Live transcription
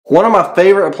One of my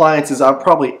favorite appliances I've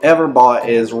probably ever bought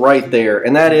is right there,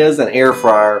 and that is an air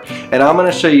fryer. And I'm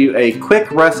going to show you a quick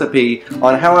recipe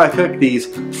on how I cook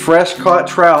these fresh caught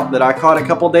trout that I caught a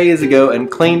couple days ago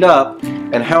and cleaned up,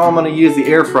 and how I'm going to use the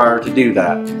air fryer to do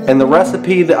that. And the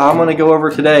recipe that I'm going to go over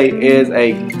today is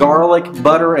a garlic,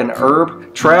 butter, and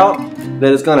herb trout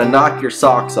that is going to knock your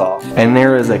socks off. And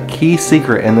there is a key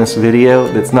secret in this video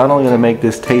that's not only going to make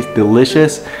this taste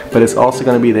delicious, but it's also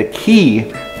going to be the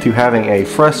key to having a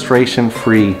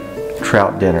frustration-free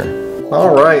trout dinner.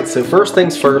 Alright, so first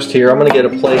things first here, I'm going to get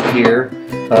a plate here.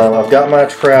 I've got my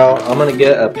trout. I'm going to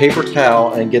get a paper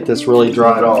towel and get this really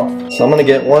dried off. So I'm going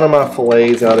to get one of my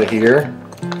fillets out of here.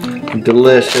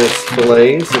 Delicious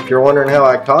fillets. If you're wondering how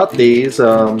I caught these,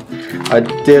 I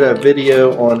did a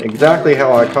video on exactly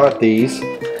how I caught these,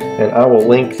 and I will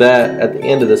link that at the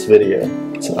end of this video.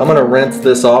 So I'm going to rinse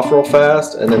this off real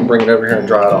fast and then bring it over here and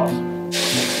dry it off.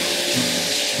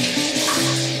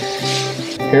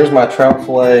 Here's my trout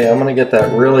fillet. I'm going to get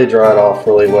that really dried off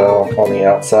really well on the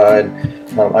outside.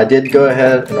 I did go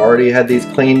ahead and already had these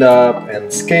cleaned up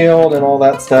and scaled and all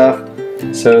that stuff,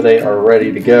 so they are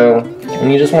ready to go.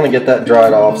 And you just want to get that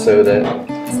dried off so that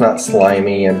it's not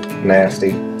slimy and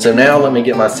nasty. So now let me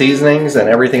get my seasonings and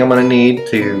everything I'm going to need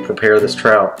to prepare this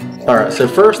trout. Alright, so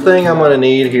first thing I'm going to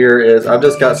need here is I've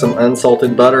just got some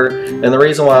unsalted butter. And the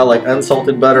reason why I like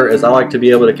unsalted butter is I like to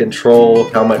be able to control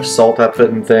how much salt I put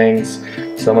in things.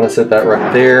 So I'm going to set that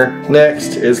right there.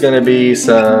 Next is going to be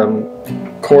some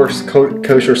coarse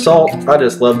kosher salt. I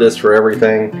just love this for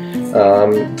everything,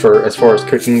 for as far as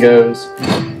cooking goes.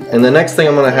 And the next thing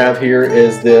I'm going to have here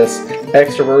is this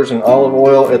extra virgin olive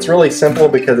oil. It's really simple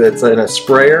because it's in a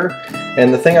sprayer.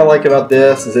 And the thing I like about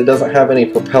this is it doesn't have any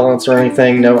propellants or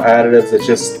anything, no additives, it's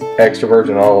just extra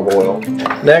virgin olive oil.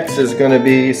 Next is going to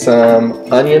be some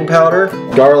onion powder,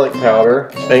 garlic powder,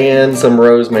 and some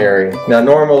rosemary. Now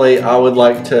normally I would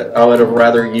have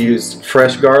rather used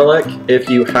fresh garlic if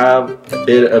you have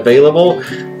it available,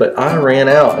 but I ran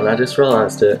out and I just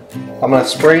realized it. I'm going to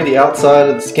spray the outside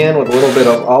of the skin with a little bit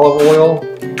of olive oil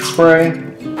spray.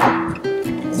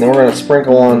 And then we're going to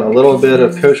sprinkle on a little bit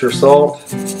of kosher salt.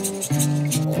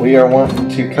 We are wanting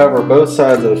to cover both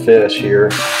sides of the fish here.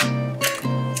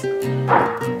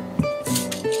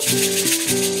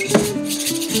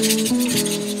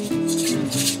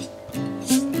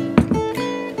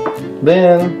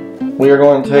 Then we are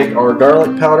going to take our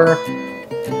garlic powder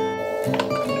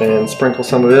and sprinkle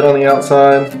some of it on the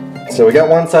outside. So we got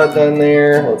one side done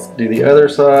there. Let's do the other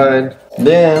side.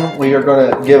 Then we are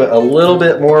going to give it a little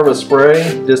bit more of a spray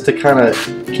just to kind of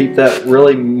keep that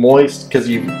really moist, because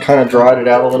you kind of dried it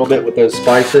out a little bit with those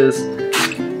spices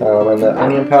and the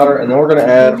onion powder. And then we're going to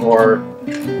add our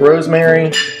rosemary, a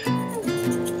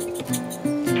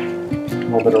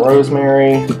little bit of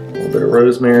rosemary, a little bit of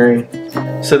rosemary.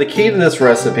 So the key to this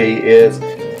recipe is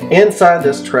inside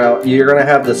this trout you're going to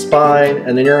have the spine,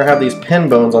 and then you're going to have these pin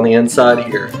bones on the inside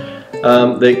here.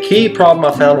 The key problem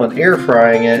I found when air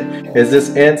frying it is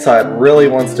this inside really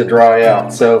wants to dry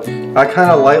out. So I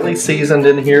kind of lightly seasoned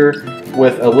in here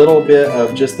with a little bit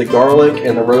of just the garlic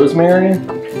and the rosemary.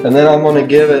 And then I'm going to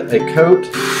give it a coat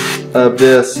of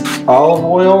this olive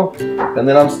oil. And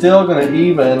then I'm still going to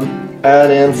even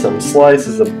add in some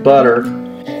slices of butter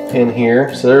in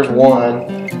here. So there's one.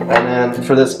 And then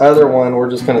for this other one,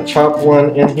 we're just going to chop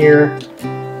one in here.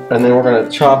 And then we're going to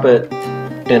chop it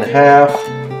in half.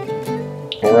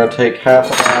 We're going to take half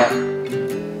of that,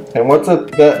 and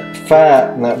that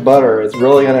fat and that butter is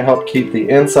really going to help keep the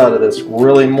inside of this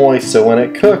really moist, so when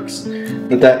it cooks,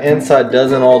 that inside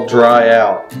doesn't all dry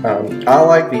out. I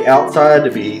like the outside to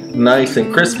be nice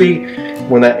and crispy.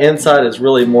 When that inside is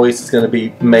really moist, it's going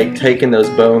to make taking those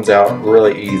bones out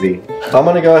really easy. I'm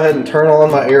going to go ahead and turn on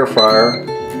my air fryer,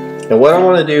 and what I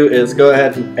want to do is go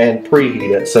ahead and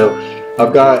preheat it. So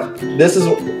this is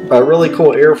a really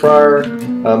cool air fryer.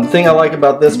 The thing I like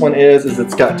about this one is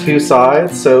it's got two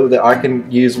sides, so that I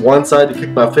can use one side to cook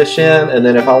my fish in, and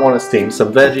then if I want to steam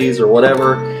some veggies or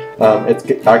whatever,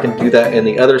 I can do that in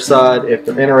the other side. If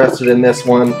they're interested in this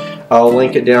one, I'll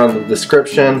link it down in the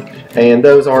description, and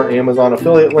those are Amazon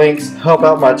affiliate links. Help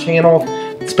out my channel,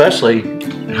 especially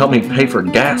help me pay for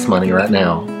gas money right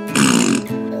now.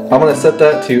 I'm going to set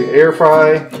that to air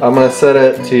fry. I'm going to set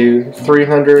it to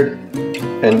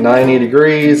 390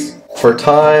 degrees for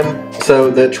time.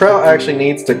 So the trout actually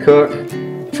needs to cook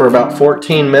for about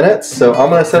 14 minutes. So I'm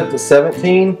going to set it to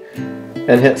 17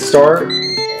 and hit start.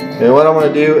 And what I'm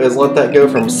going to do is let that go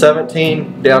from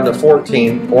 17 down to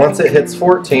 14. Once it hits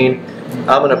 14,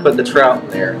 I'm going to put the trout in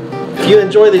there. If you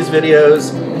enjoy these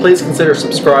videos, please consider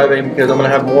subscribing because I'm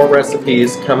going to have more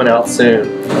recipes coming out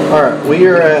soon. Alright, we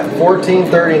are at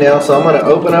 14:30 now, so I'm going to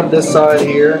open up this side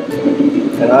here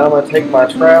and I'm going to take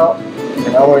my trout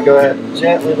and I want to go ahead and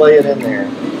gently lay it in there.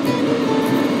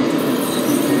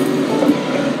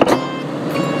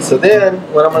 So then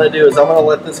what I'm going to do is I'm going to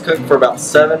let this cook for about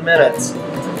 7 minutes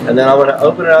and then I'm going to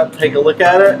open it up, take a look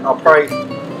at it. I'll probably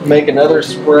make another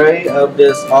spray of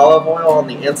this olive oil on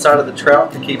the inside of the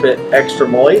trout to keep it extra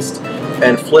moist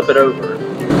and flip it over.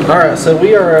 Alright, so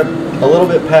we are a little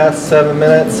bit past 7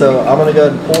 minutes, so I'm going to go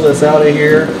ahead and pull this out of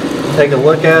here, take a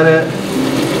look at it.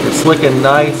 It's looking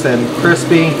nice and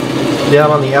crispy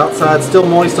down on the outside, still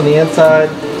moist on the inside.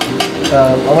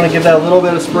 I'm going to give that a little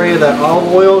bit of spray of that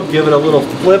olive oil, give it a little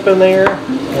flip in there.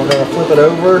 We're going to flip it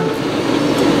over.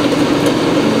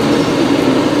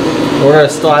 We're going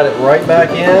to slide it right back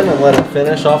in and let it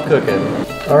finish off cooking.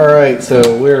 Alright,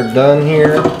 so we're done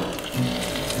here.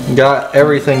 Got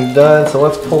everything done, so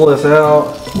let's pull this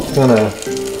out. It's going to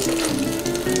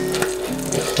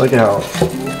look out.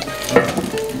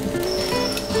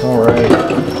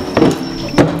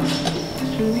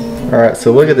 Alright,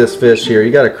 so look at this fish here.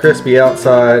 You got a crispy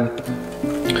outside.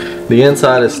 The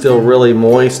inside is still really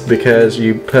moist because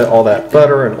you put all that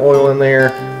butter and oil in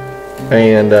there.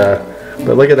 And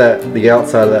but look at that, the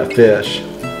outside of that fish.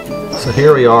 So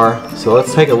here we are. So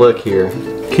let's take a look here.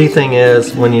 Key thing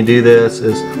is when you do this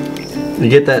is you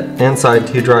get that inside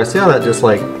too dry. See how that just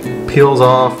like peels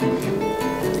off?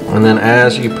 And then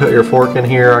as you put your fork in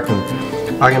here,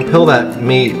 I can peel that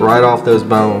meat right off those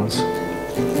bones.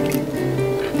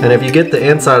 And if you get the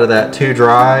inside of that too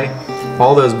dry,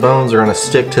 all those bones are going to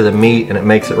stick to the meat and it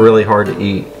makes it really hard to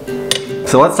eat.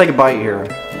 So let's take a bite here.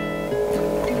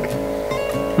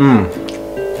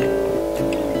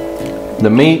 The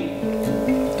meat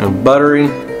is buttery,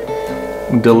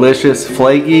 delicious,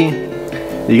 flaky.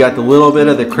 You got the little bit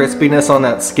of the crispiness on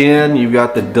that skin. You've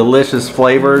got the delicious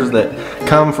flavors that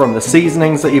come from the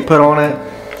seasonings that you put on it.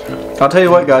 I'll tell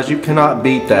you what guys, you cannot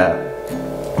beat that.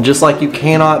 Just like you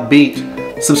cannot beat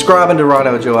subscribing to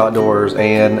RHINOjoe Outdoors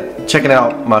and checking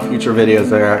out my future videos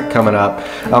that are coming up.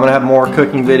 I'm going to have more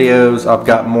cooking videos. I've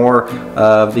got more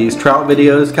of these trout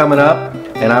videos coming up.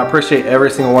 And I appreciate every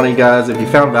single one of you guys. If you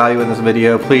found value in this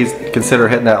video, please consider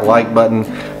hitting that like button.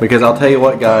 Because I'll tell you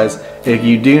what guys, if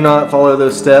you do not follow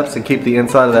those steps and keep the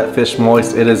inside of that fish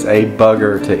moist, it is a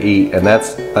bugger to eat. And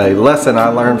that's a lesson I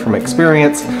learned from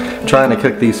experience trying to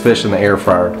cook these fish in the air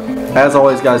fryer. As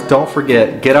always guys, don't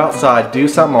forget, get outside, do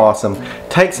something awesome,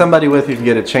 take somebody with you if you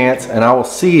get a chance, and I will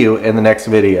see you in the next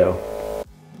video.